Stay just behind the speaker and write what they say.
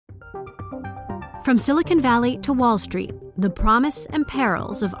From Silicon Valley to Wall Street, the promise and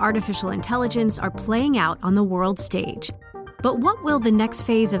perils of artificial intelligence are playing out on the world stage. But what will the next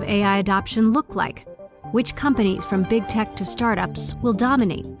phase of AI adoption look like? Which companies from big tech to startups will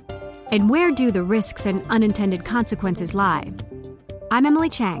dominate? And where do the risks and unintended consequences lie? I'm Emily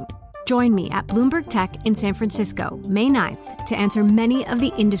Chang. Join me at Bloomberg Tech in San Francisco, May 9th, to answer many of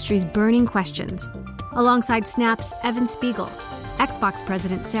the industry's burning questions, alongside Snap's Evan Spiegel, Xbox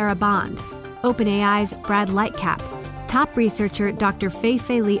President Sarah Bond, OpenAI's Brad Lightcap, top researcher Dr.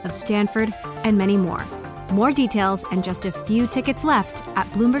 Fei Li of Stanford, and many more. More details and just a few tickets left at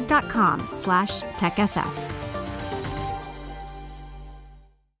Bloomberg.com/TechSF.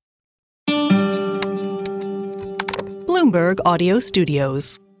 Bloomberg Audio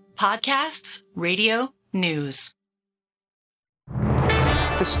Studios. Podcasts, radio, news.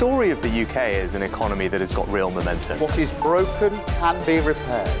 The story of the UK is an economy that has got real momentum. What is broken can be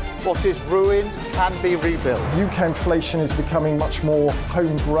repaired. What is ruined can be rebuilt. UK inflation is becoming much more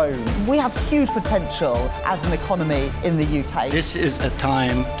homegrown. We have huge potential as an economy in the UK. This is a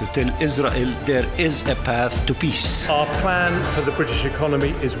time to tell Israel there is a path to peace. Our plan for the British economy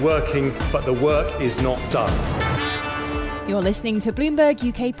is working, but the work is not done. You're listening to Bloomberg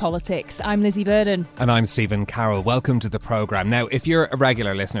UK Politics. I'm Lizzie Burden. And I'm Stephen Carroll. Welcome to the programme. Now, if you're a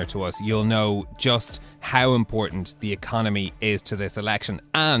regular listener to us, you'll know just how important the economy is to this election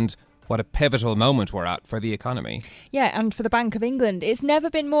and what a pivotal moment we're at for the economy. Yeah, and for the Bank of England. It's never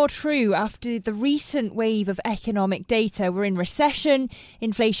been more true after the recent wave of economic data. We're in recession,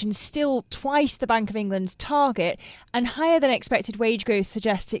 inflation's still twice the Bank of England's target, and higher than expected wage growth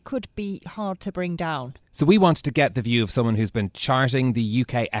suggests it could be hard to bring down. So we wanted to get the view of someone who's been charting the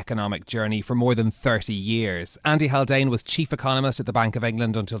UK economic journey for more than 30 years. Andy Haldane was chief economist at the Bank of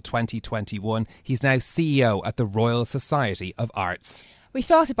England until 2021. He's now CEO at the Royal Society of Arts. We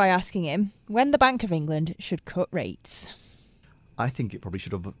started by asking him when the Bank of England should cut rates. I think it probably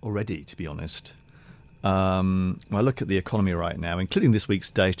should have already, to be honest. When I look at the economy right now, including this week's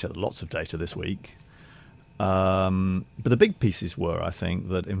data, lots of data this week, but the big pieces were, I think,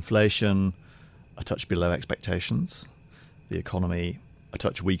 that inflation a touch below expectations, the economy a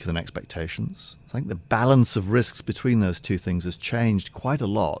touch weaker than expectations. I think the balance of risks between those two things has changed quite a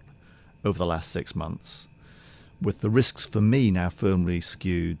lot over the last 6 months, with the risks for me now firmly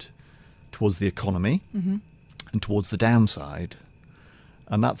skewed towards the economy and towards the downside.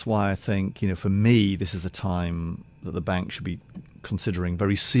 And that's why I think, for me, this is the time that the bank should be considering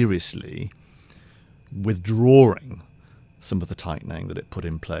very seriously withdrawing some of the tightening that it put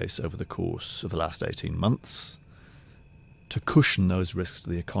in place over the course of the last 18 months to cushion those risks to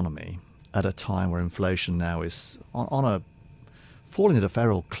the economy at a time where inflation now is falling at a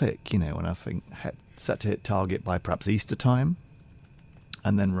feral click, and I think set to hit target by perhaps Easter time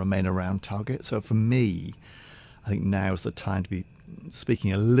and then remain around target. So for me, I think now is the time to be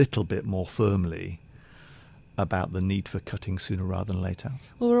speaking a little bit more firmly about the need for cutting sooner rather than later.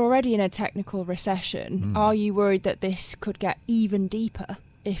 Well, we're already in a technical recession. Are you worried that this could get even deeper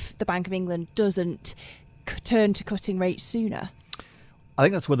if the Bank of England doesn't turn to cutting rates sooner? I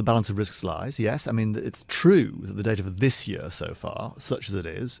think that's where the balance of risks lies, yes. I mean, it's true that the data for this year so far, such as it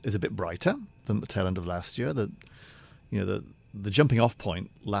is a bit brighter than the tail end of last year. The jumping off point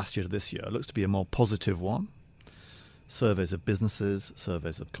last year to this year looks to be a more positive one. Surveys of businesses,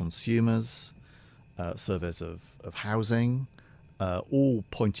 surveys of consumers, surveys of housing, all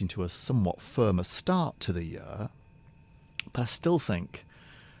pointing to a somewhat firmer start to the year. But I still think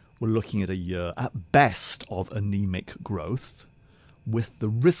we're looking at a year at best of anemic growth, with the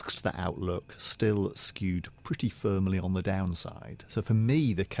risks to the outlook still skewed pretty firmly on the downside. So for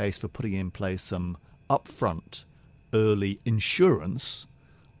me, the case for putting in place some upfront early insurance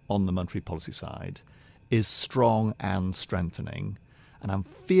on the monetary policy side is strong and strengthening. And I'm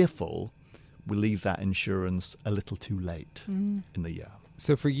fearful we leave that insurance a little too late in the year.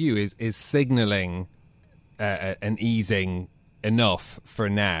 So for you, is signalling an easing enough for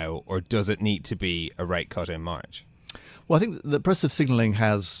now, or does it need to be a rate cut in March? Well, I think the process of signalling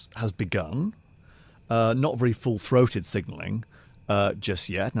has begun, not very full-throated signalling just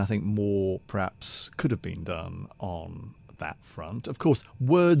yet, and I think more perhaps could have been done on that front. Of course,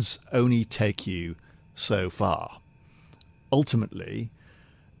 words only take you so far. Ultimately,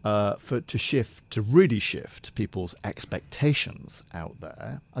 to really shift people's expectations out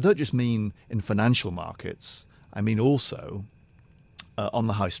there, I don't just mean in financial markets, I mean also on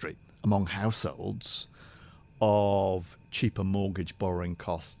the high street, among households, of cheaper mortgage borrowing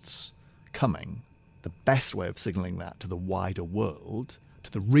costs coming. The best way of signalling that to the wider world,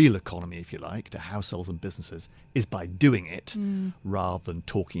 to the real economy, if you like, to households and businesses, is by doing it rather than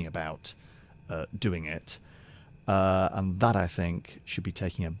talking about doing it. And that, I think, should be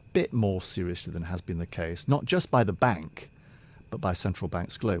taken a bit more seriously than has been the case, not just by the bank, but by central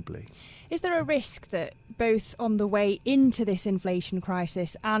banks globally. Is there a risk that both on the way into this inflation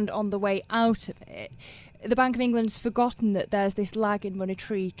crisis and on the way out of it, the Bank of England's forgotten that there's this lag in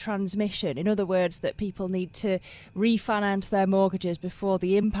monetary transmission? In other words, that people need to refinance their mortgages before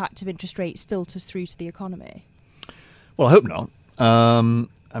the impact of interest rates filters through to the economy? Well, I hope not.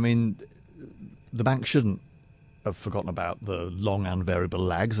 I mean, the bank shouldn't have forgotten about the long and variable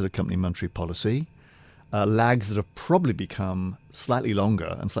lags that accompany monetary policy. Lags that have probably become slightly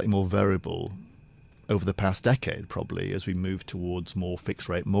longer and slightly more variable over the past decade, probably, as we move towards more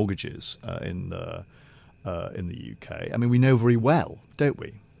fixed-rate mortgages in the UK. I mean, we know very well, don't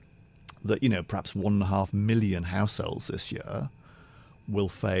we, that, perhaps 1.5 million households this year will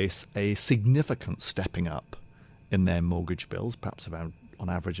face a significant stepping up in their mortgage bills, perhaps around, on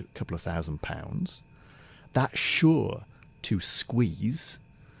average, a couple of £1,000s. That's sure to squeeze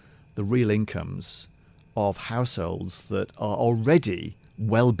the real incomes of households that are already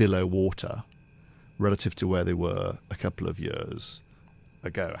well below water relative to where they were a couple of years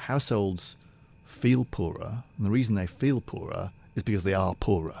ago. Households feel poorer, and the reason they feel poorer is because they are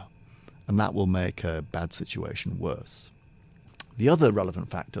poorer, and that will make a bad situation worse. The other relevant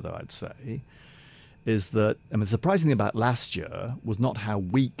factor, though, I'd say, is that, the surprising thing about last year was not how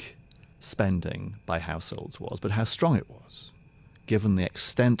weak spending by households was, but how strong it was. Given the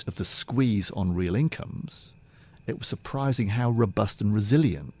extent of the squeeze on real incomes, it was surprising how robust and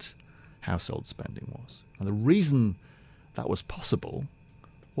resilient household spending was. And the reason that was possible,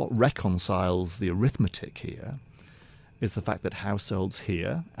 what reconciles the arithmetic here, is the fact that households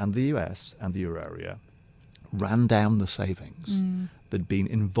here and the US and the euro area ran down the savings that had been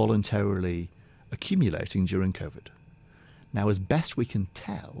involuntarily accumulating during COVID. Now, as best we can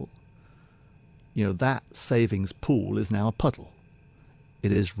tell, that savings pool is now a puddle.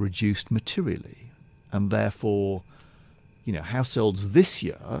 It is reduced materially, and therefore, households this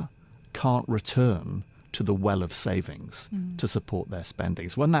year can't return to the well of savings to support their spending.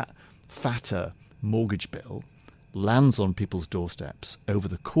 So when that fatter mortgage bill lands on people's doorsteps over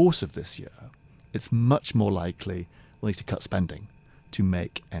the course of this year, it's much more likely they'll need to cut spending to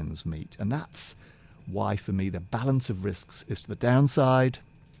make ends meet. And that's why, for me, the balance of risks is to the downside,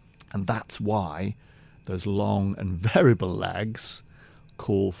 and that's why those long and variable lags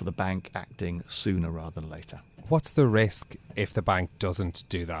call for the bank acting sooner rather than later. What's the risk if the bank doesn't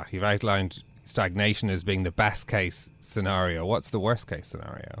do that? You've outlined stagnation as being the best case scenario. What's the worst case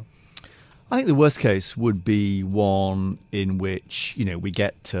scenario? I think the worst case would be one in which, we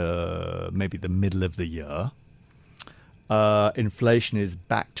get to maybe the middle of the year. Inflation is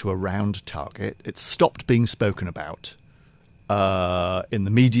back to around target. It's stopped being spoken about in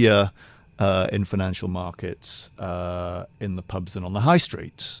the media, in financial markets, in the pubs and on the high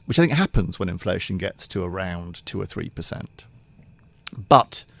streets, which I think happens when inflation gets to around 2 or 3%.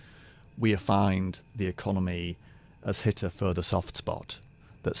 But we find the economy has hit a further soft spot,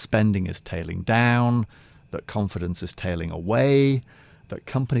 that spending is tailing down, that confidence is tailing away, that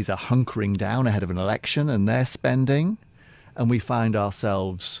companies are hunkering down ahead of an election and they're spending, and we find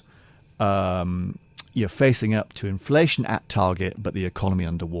ourselves facing up to inflation at target but the economy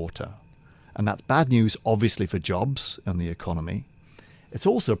underwater. And that's bad news, obviously, for jobs and the economy. It's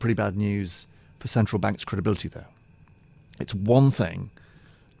also pretty bad news for central banks' credibility, though. It's one thing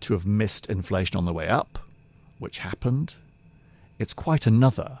to have missed inflation on the way up, which happened. It's quite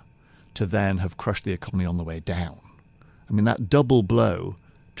another to then have crushed the economy on the way down. That double blow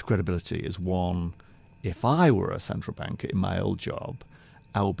to credibility is one, if I were a central banker in my old job,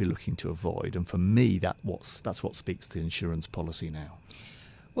 I would be looking to avoid. And for me, that's what speaks to the insurance policy now.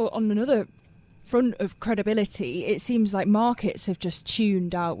 Well, on another front of credibility, it seems like markets have just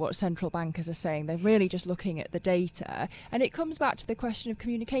tuned out what central bankers are saying. They're really just looking at the data. And it comes back to the question of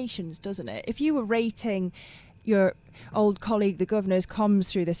communications, doesn't it? If you were rating your old colleague, the governor's comms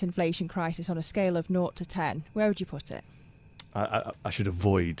through this inflation crisis on a scale of 0 to 10, where would you put it? I should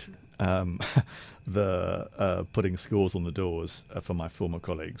avoid the putting scores on the doors for my former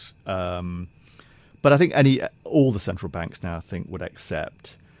colleagues. But I think all the central banks now, I think, would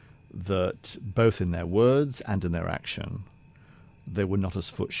accept that both in their words and in their action, they were not as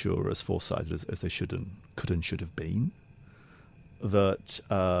footsure, as foresighted as they could and should have been. That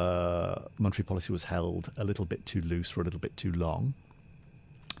monetary policy was held a little bit too loose for a little bit too long.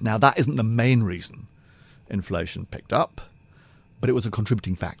 Now, that isn't the main reason inflation picked up, but it was a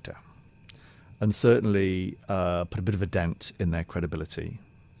contributing factor. and certainly put a bit of a dent in their credibility.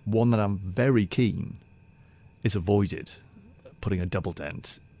 One that I'm very keen is avoided putting a double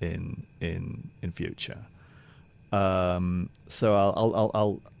dent in future. So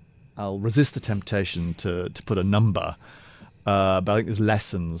I'll resist the temptation to put a number, but I think there's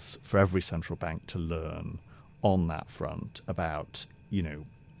lessons for every central bank to learn on that front about,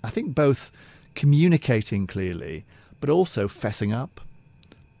 I think both communicating clearly, but also fessing up.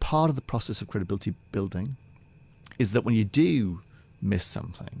 Part of the process of credibility building is that when you do miss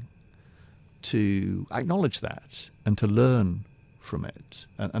something, to acknowledge that and to learn from it.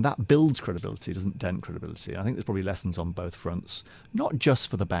 And that builds credibility, doesn't dent credibility. I think there's probably lessons on both fronts, not just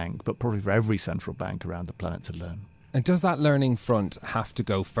for the bank, but probably for every central bank around the planet to learn. And does that learning front have to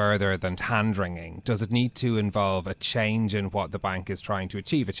go further than hand-wringing? Does it need to involve a change in what the bank is trying to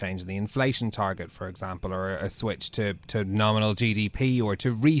achieve, a change in the inflation target, for example, or a switch to nominal GDP, or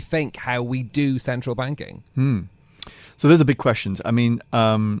to rethink how we do central banking? So those are big questions. I mean,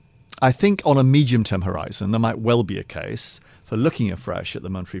 I think on a medium-term horizon, there might well be a case for looking afresh at the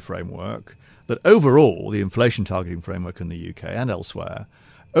monetary framework, that overall, the inflation targeting framework in the UK and elsewhere,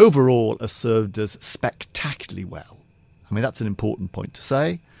 overall has served us spectacularly well. I mean, that's an important point to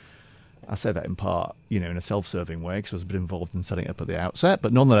say. I say that in part, in a self-serving way, because I was a bit involved in setting it up at the outset.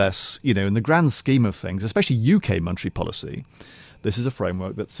 But nonetheless, in the grand scheme of things, especially UK monetary policy, this is a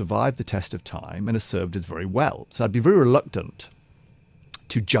framework that survived the test of time and has served us very well. So I'd be very reluctant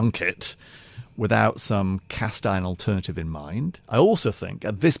to junk it without some cast-iron alternative in mind. I also think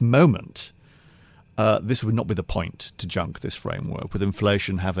at this moment, this would not be the point to junk this framework, with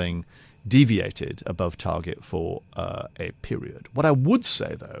inflation having deviated above target for a period. What I would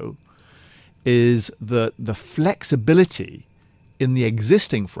say, though, is that the flexibility in the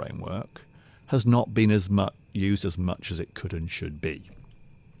existing framework has not been used as much as it could and should be.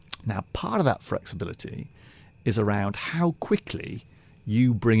 Now, part of that flexibility is around how quickly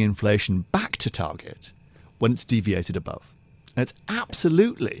you bring inflation back to target when it's deviated above. And it's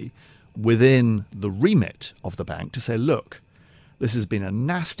absolutely within the remit of the bank to say, look, this has been a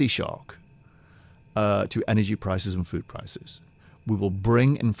nasty shock to energy prices and food prices. We will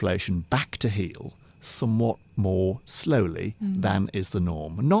bring inflation back to heel somewhat more slowly than is the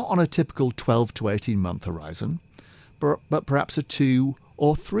norm. Not on a typical 12 to 18 month horizon, but perhaps a 2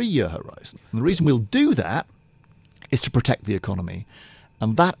 or 3 year horizon. And the reason we'll do that is to protect the economy.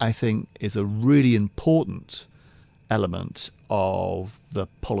 And that, I think, is a really important element of the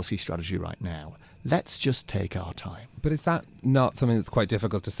policy strategy right now. Let's just take our time. But is that not something that's quite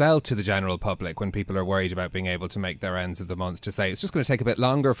difficult to sell to the general public when people are worried about being able to make their ends of the month, to say it's just going to take a bit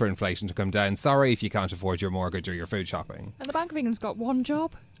longer for inflation to come down? Sorry if you can't afford your mortgage or your food shopping. And the Bank of England's got one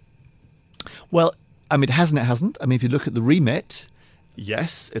job. Well, I mean, it hasn't. I mean, if you look at the remit,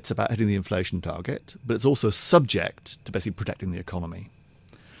 yes, it's about hitting the inflation target, but it's also subject to basically protecting the economy.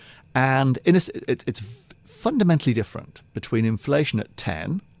 And it's fundamentally different between inflation at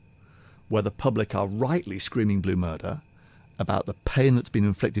 10, where the public are rightly screaming blue murder about the pain that's been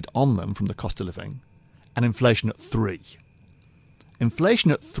inflicted on them from the cost of living, and inflation at 3.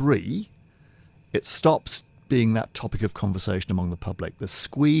 Inflation at 3, it stops being that topic of conversation among the public. The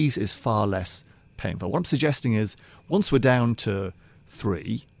squeeze is far less painful. What I'm suggesting is, once we're down to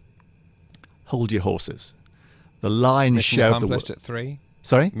 3, hold your horses. The lines show the accomplished at 3?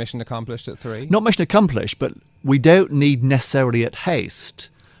 Sorry? Mission accomplished at 3? Not mission accomplished, but we don't need necessarily at haste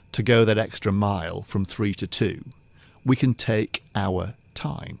to go that extra mile from 3 to 2. We can take our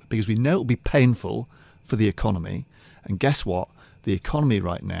time because we know it'll be painful for the economy. And guess what? The economy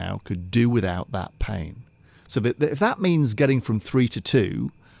right now could do without that pain. So if that means getting from 3 to 2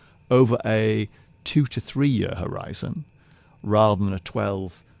 over a 2 to 3 year horizon rather than a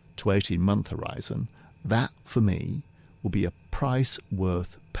 12 to 18 month horizon, that for me will be a price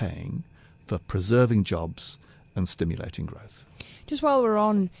worth paying for preserving jobs and stimulating growth. Just while we're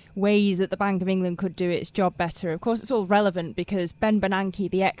on ways that the Bank of England could do its job better, of course it's all relevant because Ben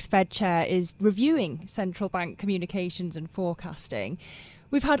Bernanke, the ex-Fed chair, is reviewing central bank communications and forecasting.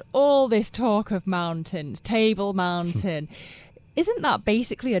 We've had all this talk of mountains, Table Mountain. Isn't that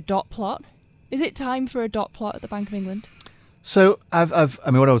basically a dot plot? Is it time for a dot plot at the Bank of England? So I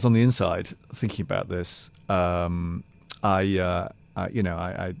mean, when I was on the inside thinking about this, I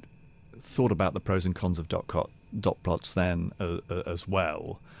thought about the pros and cons of dot plots then as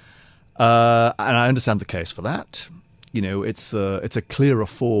well, and I understand the case for that. It's a clearer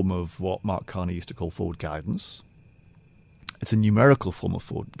form of what Mark Carney used to call forward guidance. It's a numerical form of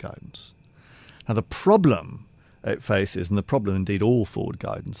forward guidance. Now the problem it faces, and the problem indeed all forward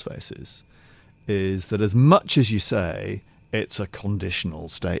guidance faces, is that as much as you say it's a conditional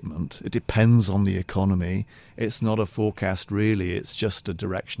statement. It depends on the economy. It's not a forecast, really. It's just a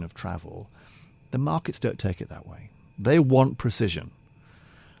direction of travel. The markets don't take it that way. They want precision.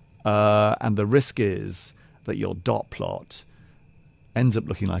 And the risk is that your dot plot ends up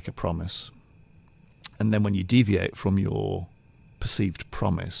looking like a promise. And then when you deviate from your perceived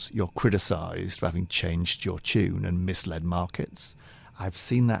promise, you're criticised for having changed your tune and misled markets. I've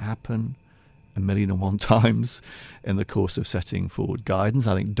seen that happen 1,000,001 times in the course of setting forward guidance.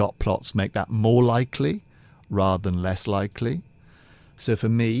 I think dot plots make that more likely rather than less likely. So for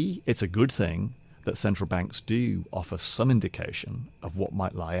me, it's a good thing that central banks do offer some indication of what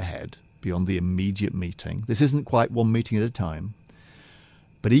might lie ahead beyond the immediate meeting. This isn't quite one meeting at a time.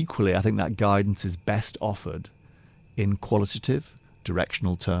 But equally, I think that guidance is best offered in qualitative,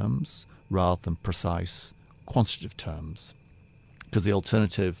 directional terms rather than precise quantitative terms. Because the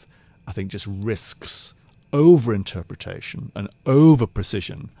alternative, I think, just risks over-interpretation and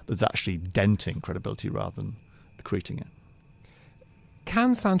over-precision that's actually denting credibility rather than accreting it.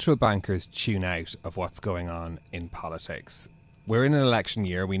 Can central bankers tune out of what's going on in politics? We're in an election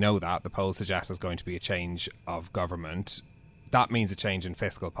year. We know that. The polls suggest there's going to be a change of government. That means a change in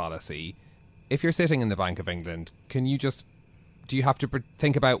fiscal policy. If you're sitting in the Bank of England, do you have to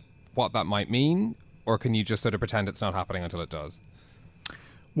think about what that might mean? Or can you just sort of pretend it's not happening until it does?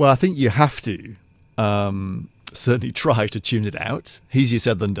 Well, I think you have to certainly try to tune it out. Easier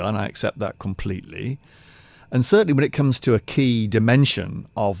said than done. I accept that completely. And certainly when it comes to a key dimension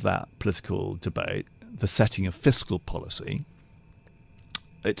of that political debate, the setting of fiscal policy,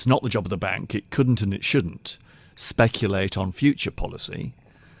 it's not the job of the bank. It couldn't and it shouldn't speculate on future policy.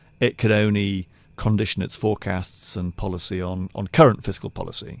 It could only condition its forecasts and policy on current fiscal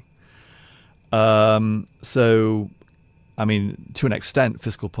policy. So, I mean, to an extent,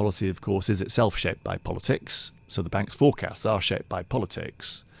 fiscal policy, of course, is itself shaped by politics. So the bank's forecasts are shaped by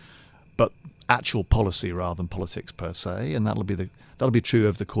politics, but actual policy rather than politics per se. And that'll be true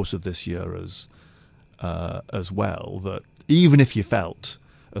over the course of this year as well. That even if you felt,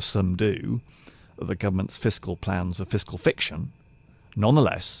 as some do, that the government's fiscal plans were fiscal fiction,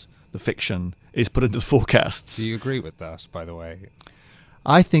 nonetheless, the fiction is put into the forecasts. Do you agree with that, by the way?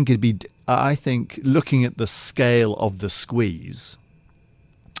 I think looking at the scale of the squeeze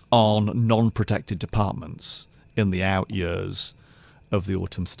on non-protected departments in the out years of the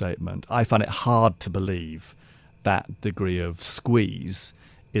autumn statement, I find it hard to believe that degree of squeeze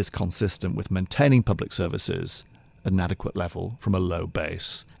is consistent with maintaining public services at an adequate level from a low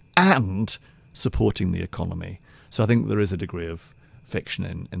base and supporting the economy. So I think there is a degree of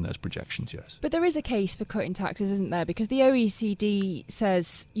fiction in those projections, yes. But there is a case for cutting taxes, isn't there? Because the OECD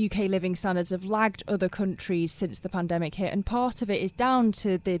says UK living standards have lagged other countries since the pandemic hit, and part of it is down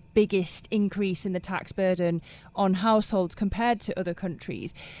to the biggest increase in the tax burden on households compared to other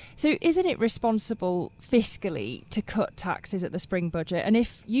countries. So isn't it responsible fiscally to cut taxes at the spring budget? And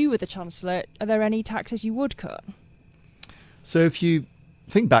if you were the Chancellor, are there any taxes you would cut? So if you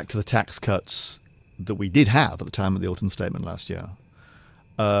think back to the tax cuts that we did have at the time of the autumn statement last year,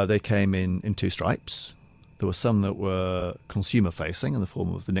 they came in two stripes. There were some that were consumer-facing in the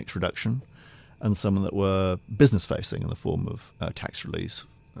form of the NICS reduction, and some that were business-facing in the form of tax relief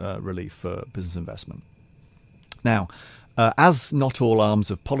for business investment. Now, as not all arms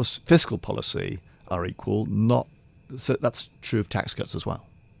of fiscal policy are equal, so that's true of tax cuts as well.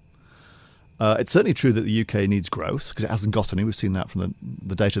 It's certainly true that the UK needs growth, because it hasn't got any. We've seen that from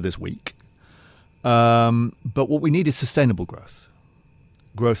the data this week. But what we need is sustainable growth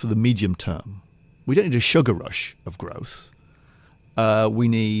for the medium term. We don't need a sugar rush of growth. We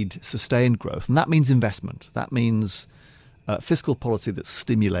need sustained growth, and that means investment. That means fiscal policy that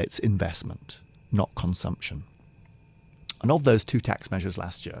stimulates investment, not consumption. And of those two tax measures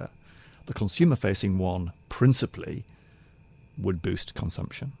last year, the consumer-facing one principally would boost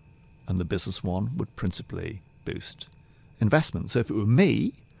consumption, and the business one would principally boost investment. So if it were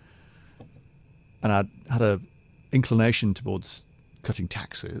me, and I'd had an inclination towards cutting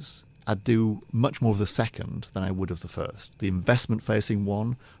taxes, I'd do much more of the second than I would of the first. The investment-facing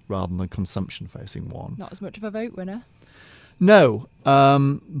one rather than the consumption-facing one. Not as much of a vote winner. No,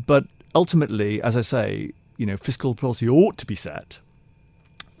 but ultimately, as I say, fiscal policy ought to be set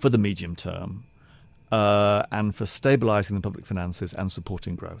for the medium term and for stabilising the public finances and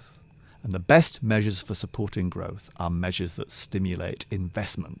supporting growth. And the best measures for supporting growth are measures that stimulate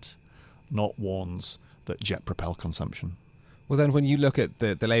investment, not ones that jet propel consumption. Well, then when you look at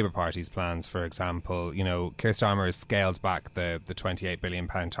the Labour Party's plans, for example, Keir Starmer has scaled back the £28 billion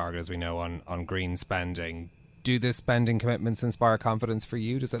target, as we know, on green spending. Do the spending commitments inspire confidence for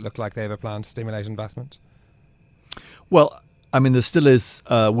you? Does it look like they have a plan to stimulate investment? Well, I mean, there still is,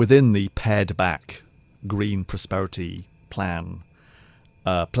 within the pared back green prosperity plans,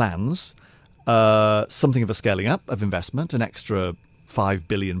 something of a scaling up of investment, an extra £5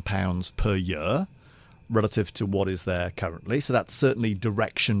 billion per year relative to what is there currently. So that's certainly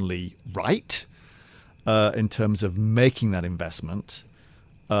directionally right in terms of making that investment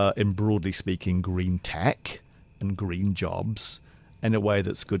in, broadly speaking, green tech and green jobs in a way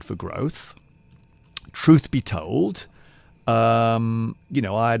that's good for growth. Truth be told, I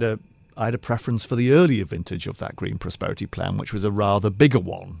had a preference for the earlier vintage of that green prosperity plan, which was a rather bigger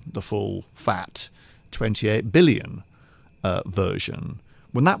one, the full fat 28 billion version.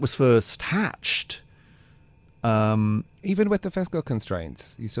 When that was first hatched, even with the fiscal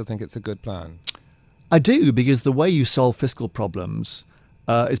constraints, you still think it's a good plan? I do, because the way you solve fiscal problems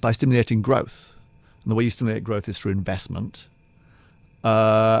is by stimulating growth. And the way you stimulate growth is through investment.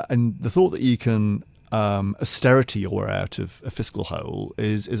 And the thought that you can austerity your way out of a fiscal hole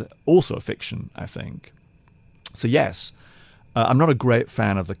is also a fiction, I think. So yes, I'm not a great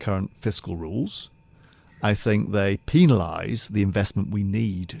fan of the current fiscal rules. I think they penalise the investment we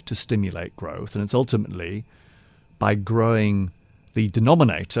need to stimulate growth, and it's ultimately by growing the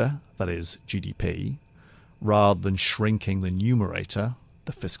denominator, that is GDP, rather than shrinking the numerator,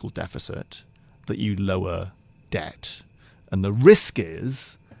 the fiscal deficit, that you lower debt. And the risk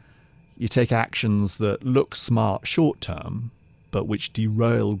is you take actions that look smart short term, but which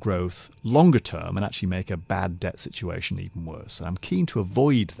derail growth longer term and actually make a bad debt situation even worse. And I'm keen to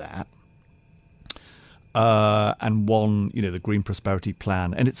avoid that. And the Green Prosperity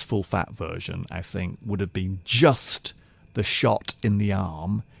Plan in its full fat version, I think, would have been just the shot in the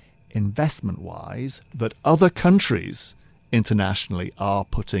arm, investment-wise, that other countries internationally are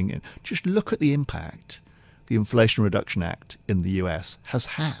putting in. Just look at the impact the Inflation Reduction Act in the US has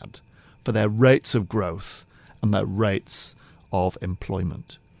had for their rates of growth and their rates of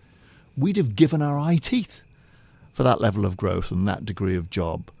employment. We'd have given our eye teeth for that level of growth and that degree of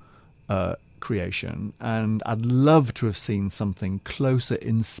job creation. And I'd love to have seen something closer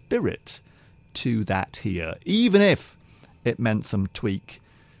in spirit to that here, even if it meant some tweak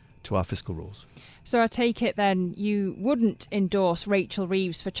to our fiscal rules. So I take it then you wouldn't endorse Rachel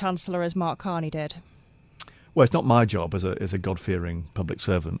Reeves for Chancellor as Mark Carney did? Well, it's not my job as a God-fearing public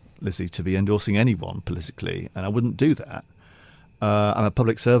servant, Lizzie, to be endorsing anyone politically, and I wouldn't do that. I'm a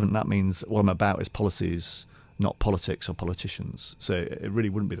public servant. That means what I'm about is policies, not politics or politicians. So it really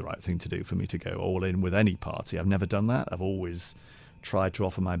wouldn't be the right thing to do for me to go all in with any party. I've never done that. I've always tried to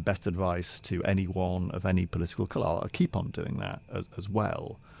offer my best advice to anyone of any political colour. I'll keep on doing that as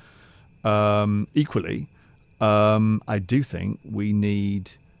well. Equally, I do think we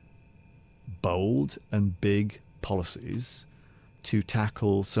need bold and big policies to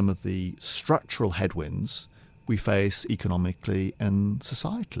tackle some of the structural headwinds we face economically and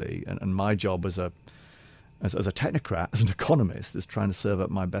societally. And my job as a technocrat, as an economist, is trying to serve up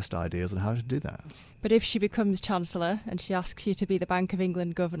my best ideas on how to do that. But if she becomes Chancellor and she asks you to be the Bank of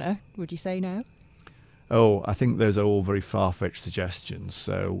England governor, would you say no? Oh, I think those are all very far-fetched suggestions.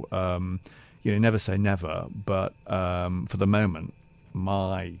 So, never say never. But for the moment,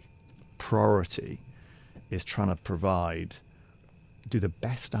 my priority is trying to do the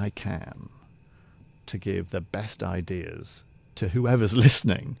best I can to give the best ideas to whoever's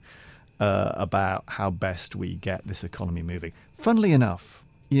listening about how best we get this economy moving. Funnily enough,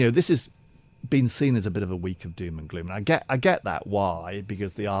 this has been seen as a bit of a week of doom and gloom. And I get that. Why?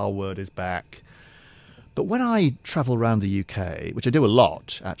 Because the R word is back. But when I travel around the UK, which I do a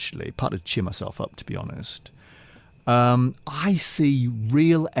lot, actually, partly to cheer myself up, to be honest, I see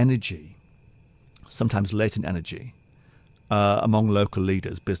real energy, sometimes latent energy, among local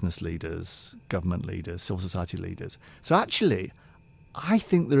leaders, business leaders, government leaders, civil society leaders. So actually, I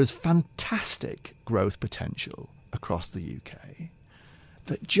think there is fantastic growth potential across the UK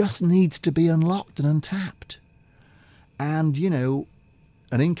that just needs to be unlocked and untapped. And,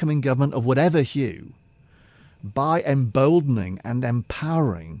 an incoming government of whatever hue, by emboldening and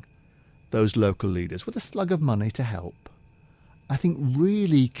empowering those local leaders with a slug of money to help, I think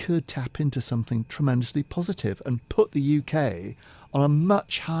really could tap into something tremendously positive and put the UK on a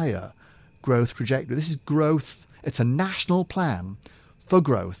much higher growth trajectory. This is growth. It's a national plan for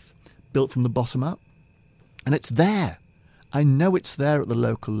growth built from the bottom up. And it's there. I know it's there at the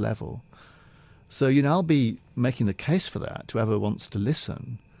local level. So, I'll be making the case for that to whoever wants to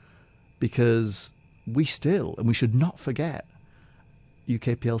listen, because we should not forget,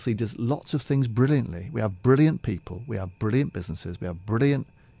 UK PLC does lots of things brilliantly. We have brilliant people, we have brilliant businesses, we have brilliant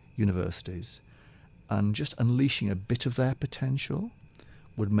universities, and just unleashing a bit of their potential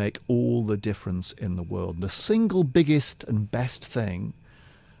would make all the difference in the world. The single biggest and best thing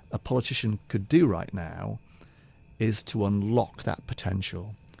a politician could do right now is to unlock that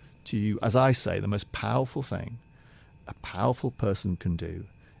potential. To, as I say, the most powerful thing a powerful person can do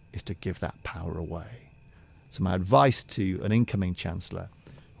is to give that power away. So my advice to an incoming Chancellor,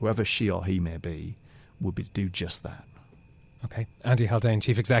 whoever she or he may be, would be to do just that. OK. Andy Haldane,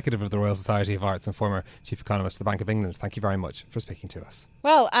 Chief Executive of the Royal Society of Arts and former Chief Economist of the Bank of England, thank you very much for speaking to us.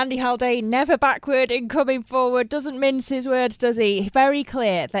 Well, Andy Haldane, never backward in coming forward, doesn't mince his words, does he? Very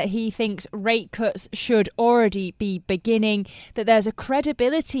clear that he thinks rate cuts should already be beginning, that there's a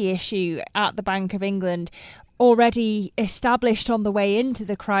credibility issue at the Bank of England already established on the way into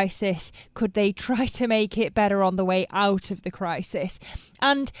the crisis. Could they try to make it better on the way out of the crisis?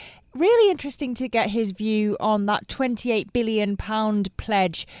 And really interesting to get his view on that £28 billion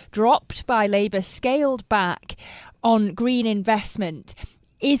pledge dropped by Labour, scaled back on green investment.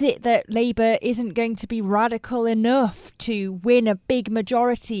 Is it that Labour isn't going to be radical enough to win a big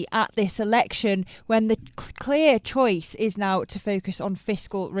majority at this election when the clear choice is now to focus on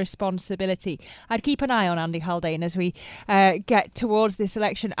fiscal responsibility? I'd keep an eye on Andy Haldane as we get towards this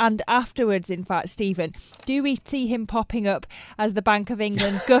election and afterwards, in fact, Stephen. Do we see him popping up as the Bank of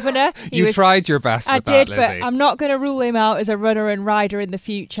England governor? Tried your best with that, Lizzie. But I'm not going to rule him out as a runner and rider in the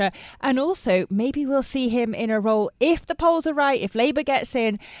future. And also, maybe we'll see him in a role, if the polls are right, if Labour gets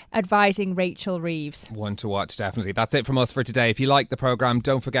in, advising Rachel Reeves. One to watch, definitely. That's it from us for today. If you like the programme,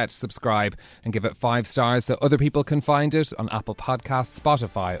 don't forget to subscribe and give it 5 stars so other people can find it on Apple Podcasts,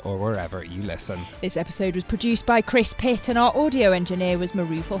 Spotify or wherever you listen. This episode was produced by Chris Pitt and our audio engineer was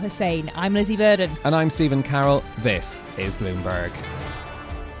Marufal Hussain. I'm Lizzie Burden. And I'm Stephen Carroll. This is Bloomberg.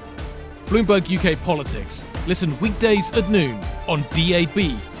 Bloomberg UK Politics. Listen weekdays at noon on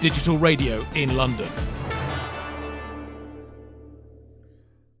DAB Digital Radio in London.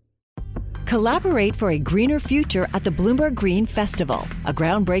 Collaborate for a greener future at the Bloomberg Green Festival, a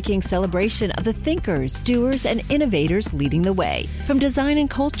groundbreaking celebration of the thinkers, doers, and innovators leading the way. From design and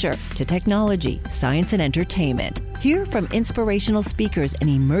culture to technology, science, and entertainment. Hear from inspirational speakers and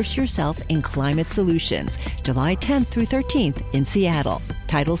immerse yourself in climate solutions. July 10th through 13th in Seattle.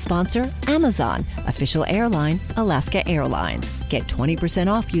 Title sponsor, Amazon. Official airline, Alaska Airlines. Get 20%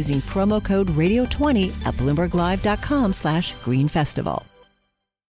 off using promo code radio20 at bloomberglive.com/greenfestival.